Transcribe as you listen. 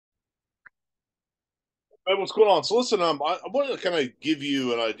Hey, what's going on? So listen, I wanted to kind of give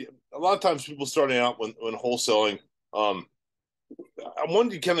you an idea. A lot of times, people starting out when wholesaling, um, I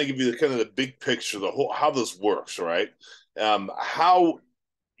wanted to kind of give you the kind of the big picture, the whole how this works, right? How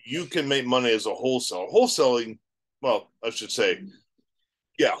you can make money as a wholesaler. Wholesaling, well, I should say,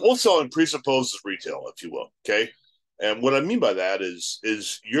 yeah, wholesaling presupposes retail, if you will. Okay, and what I mean by that is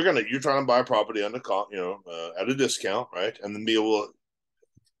you're trying to buy a property under at a discount, right? And then be able to,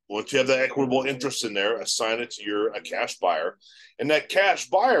 once you have that equitable interest in there, assign it to a cash buyer. And that cash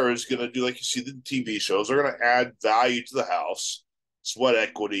buyer is going to do, like you see the TV shows, they're going to add value to the house, sweat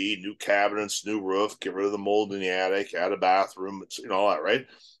equity, new cabinets, new roof, get rid of the mold in the attic, add a bathroom, all that, right?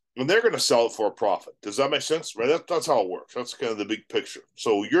 And they're going to sell it for a profit. Does that make sense? Right? That's how it works. That's kind of the big picture.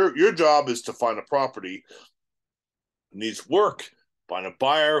 So your job is to find a property that needs work, find a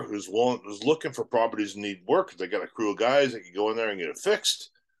buyer who's looking for properties that need work. They got a crew of guys that can go in there and get it fixed,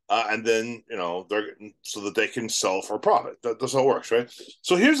 and then they're so that they can sell for a profit. That's how it works, right?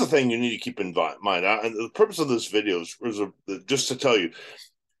 So here's the thing you need to keep in mind, and the purpose of this video is just to tell you,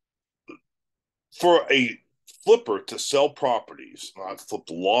 for a flipper to sell properties. I've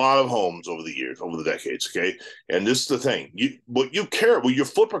flipped a lot of homes over the years, over the decades. Okay, and this is the thing: what your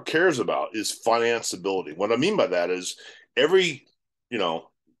flipper cares about is financeability. What I mean by that is every you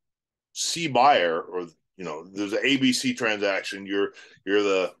know C buyer, or there's an ABC transaction. You're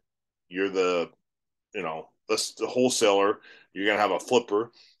the that's the wholesaler. You're gonna have a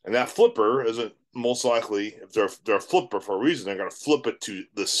flipper, and that flipper isn't most likely, if they're a flipper for a reason, they're gonna flip it to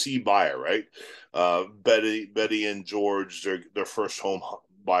the C buyer, right? Betty and George, their first home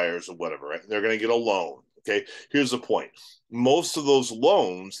buyers or whatever, right? They're gonna get a loan. Okay, here's the point: most of those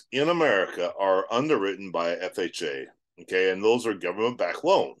loans in America are underwritten by FHA. Okay, and those are government-backed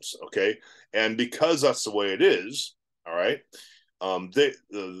loans. Okay, and because that's the way it is, all right,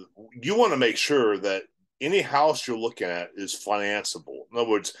 you want to make sure that any house you're looking at is financeable. In other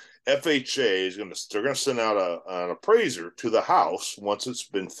words, FHA is they're going to send out an appraiser to the house once it's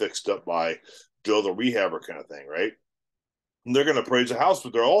been fixed up by Joe the rehabber kind of thing, right? And they're going to appraise the house,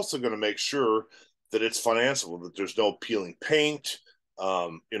 but they're also going to make sure that it's financeable, that there's no peeling paint,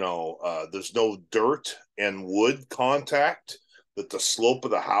 there's no dirt and wood contact, that the slope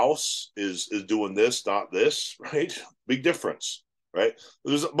of the house is doing this, not this, right? Big difference, right?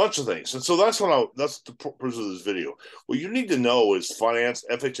 There's a bunch of things, and so that's the purpose of this video. What you need to know is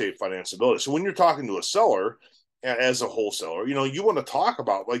FHA financeability. So when you're talking to a seller as a wholesaler, you want to talk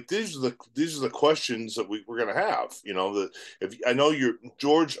about, like, these are the questions that we're going to have. That if I know you're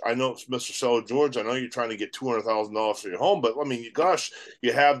George, I know Mr. Seller George, I know you're trying to get $200,000 for your home, but I mean, gosh,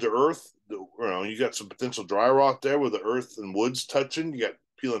 you have the earth. You got some potential dry rot there where the earth and wood's touching. You got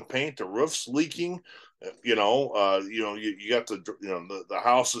peeling paint, the roof's leaking. You got the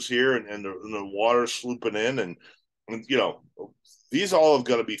house is here, and the water's slooping in, and these all have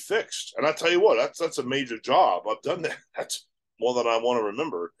got to be fixed. And I tell you what, that's a major job. I've done that. That's more than I want to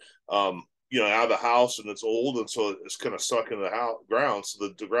remember. I have a house and it's old, and so it's kind of stuck in the ground. So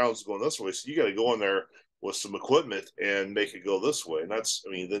the ground's going this way. So you got to go in there with some equipment and make it go this way. And that's,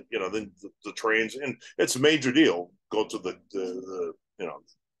 I mean, then the trains, and it's a major deal. Go to the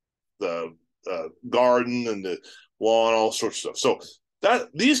garden and the lawn, all sorts of stuff. So that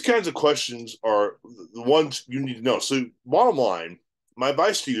these kinds of questions are the ones you need to know. So bottom line, my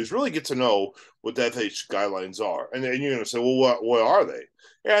advice to you is really get to know what the FH guidelines are, and then you're going to say, well, what are they?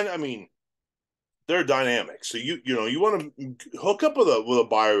 And I mean, they're dynamic. So you want to hook up with a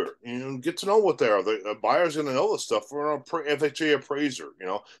buyer, get to know what they are. The buyer's going to know the stuff for an FHA appraiser.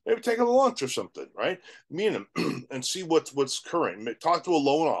 Maybe take them to lunch or something, right? Meet them and see what's current. Talk to a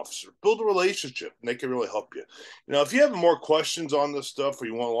loan officer, build a relationship, and they can really help you. If you have more questions on this stuff or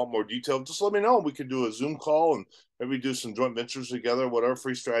you want a lot more detail, just let me know. We can do a Zoom call and maybe do some joint ventures together, whatever,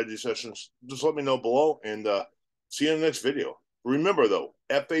 free strategy sessions. Just let me know below, and see you in the next video. Remember, though,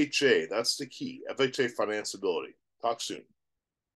 FHA, that's the key. FHA financeability. Talk soon.